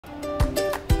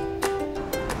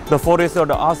The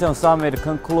 43rd ASEAN Summit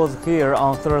concludes here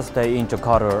on Thursday in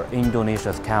Jakarta,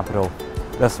 Indonesia's capital.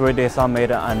 The three-day summit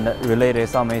and related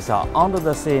summits are under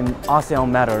the theme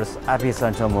ASEAN Matters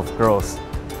Epicenter of Growth.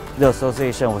 The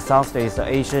Association of Southeast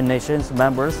Asian Nations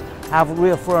members have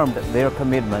reaffirmed their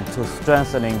commitment to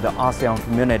strengthening the ASEAN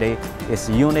community, its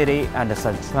unity and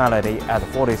centrality at the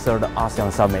 43rd ASEAN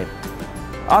Summit.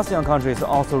 ASEAN countries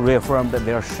also reaffirmed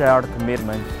their shared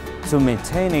commitment to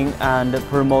maintaining and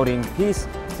promoting peace,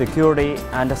 security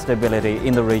and stability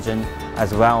in the region,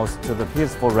 as well as to the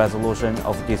peaceful resolution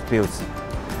of disputes.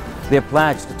 They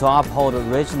pledged to uphold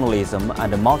regionalism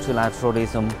and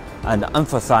multilateralism and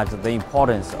emphasized the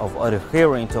importance of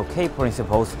adhering to key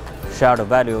principles, shared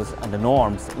values and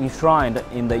norms enshrined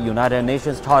in the United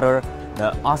Nations Charter,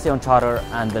 the ASEAN Charter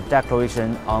and the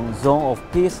Declaration on Zone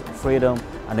of Peace, Freedom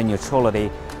and Neutrality,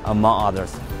 among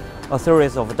others. A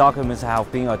series of documents have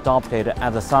been adopted at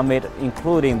the summit,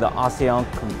 including the ASEAN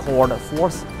Concord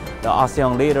Force, the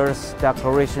ASEAN Leaders'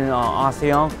 Declaration on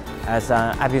ASEAN as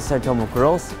an epicenter of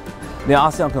growth. The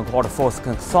ASEAN Concord Force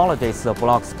consolidates the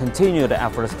bloc's continued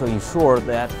efforts to ensure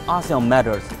that ASEAN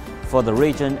matters for the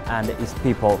region and its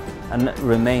people and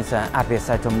remains an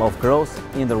epicenter of growth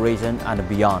in the region and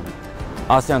beyond.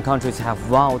 ASEAN countries have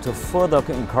vowed to further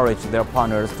encourage their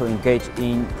partners to engage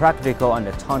in practical and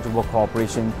tangible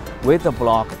cooperation with the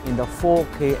bloc in the four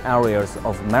key areas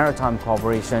of maritime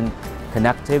cooperation,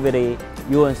 connectivity,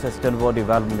 UN Sustainable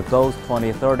Development Goals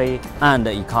 2030, and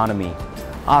the economy.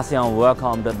 ASEAN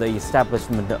welcomed the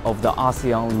establishment of the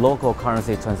ASEAN Local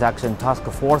Currency Transaction Task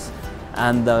Force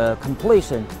and the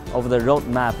completion of the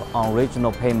roadmap on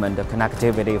regional payment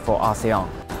connectivity for ASEAN.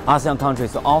 ASEAN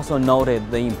countries also noted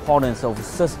the importance of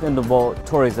sustainable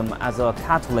tourism as a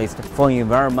catalyst for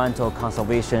environmental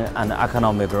conservation and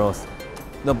economic growth.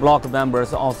 The bloc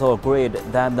members also agreed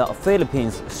that the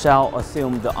Philippines shall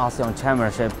assume the ASEAN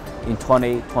chairmanship in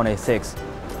 2026.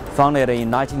 Founded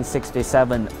in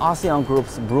 1967, ASEAN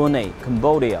groups Brunei,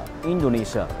 Cambodia,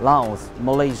 Indonesia, Laos,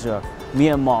 Malaysia,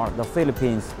 Myanmar, the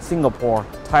Philippines, Singapore,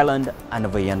 Thailand, and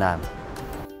Vietnam.